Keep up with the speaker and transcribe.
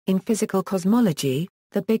In physical cosmology,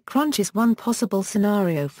 the Big Crunch is one possible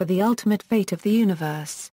scenario for the ultimate fate of the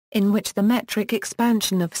universe, in which the metric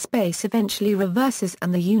expansion of space eventually reverses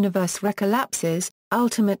and the universe recollapses,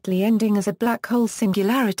 ultimately ending as a black hole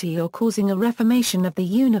singularity or causing a reformation of the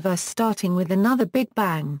universe starting with another Big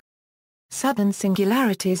Bang. Sudden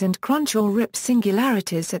singularities and crunch or rip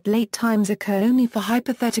singularities at late times occur only for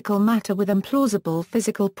hypothetical matter with implausible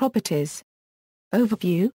physical properties.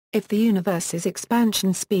 Overview: if the universe's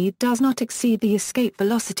expansion speed does not exceed the escape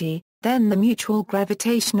velocity, then the mutual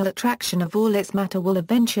gravitational attraction of all its matter will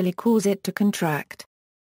eventually cause it to contract.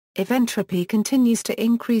 If entropy continues to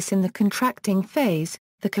increase in the contracting phase,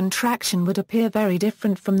 the contraction would appear very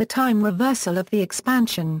different from the time reversal of the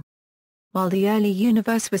expansion. While the early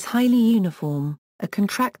universe was highly uniform, a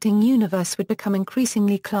contracting universe would become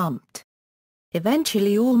increasingly clumped.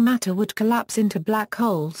 Eventually all matter would collapse into black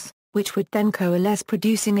holes, which would then coalesce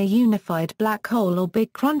producing a unified black hole or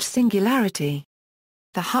Big Crunch singularity.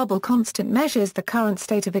 The Hubble constant measures the current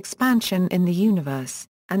state of expansion in the universe,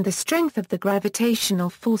 and the strength of the gravitational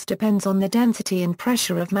force depends on the density and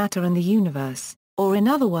pressure of matter in the universe, or in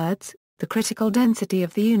other words, the critical density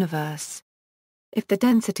of the universe. If the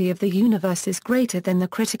density of the universe is greater than the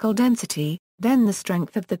critical density, then the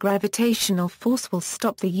strength of the gravitational force will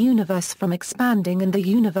stop the universe from expanding and the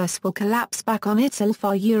universe will collapse back on itself,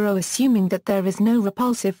 assuming that there is no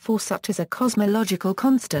repulsive force such as a cosmological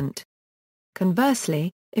constant.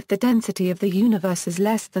 Conversely, if the density of the universe is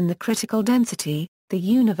less than the critical density, the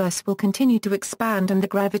universe will continue to expand and the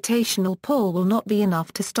gravitational pull will not be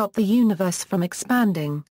enough to stop the universe from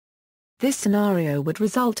expanding. This scenario would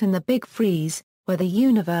result in the Big Freeze, where the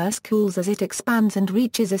universe cools as it expands and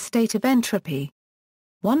reaches a state of entropy.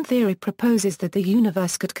 One theory proposes that the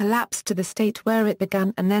universe could collapse to the state where it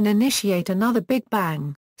began and then initiate another Big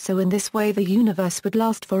Bang, so in this way the universe would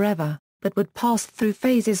last forever, but would pass through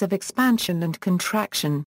phases of expansion and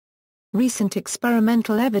contraction. Recent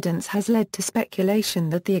experimental evidence has led to speculation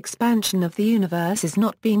that the expansion of the universe is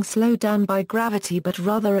not being slowed down by gravity but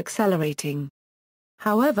rather accelerating.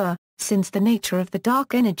 However, since the nature of the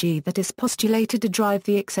dark energy that is postulated to drive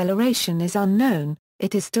the acceleration is unknown,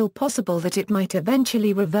 it is still possible that it might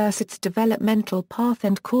eventually reverse its developmental path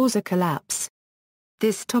and cause a collapse.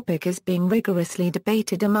 This topic is being rigorously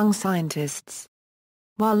debated among scientists.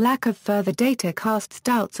 While lack of further data casts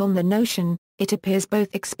doubts on the notion, it appears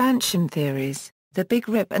both expansion theories, the Big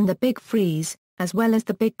Rip and the Big Freeze, as well as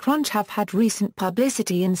the Big Crunch have had recent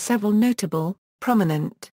publicity in several notable,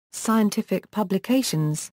 prominent, scientific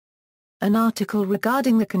publications. An article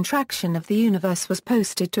regarding the contraction of the universe was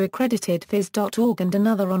posted to accreditedphys.org and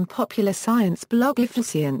another on popular science blog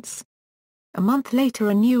IFScience. A month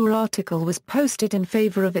later a newer article was posted in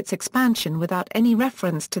favor of its expansion without any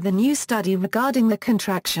reference to the new study regarding the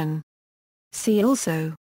contraction. See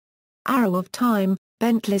also: Arrow of Time,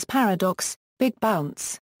 Bentley's Paradox, Big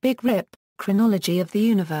Bounce, Big Rip, Chronology of the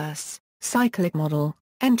Universe, Cyclic Model,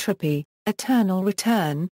 Entropy, Eternal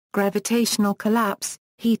Return, Gravitational Collapse,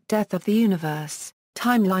 Heat Death of the Universe,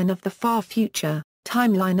 Timeline of the Far Future,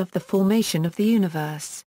 Timeline of the Formation of the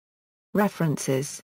Universe. References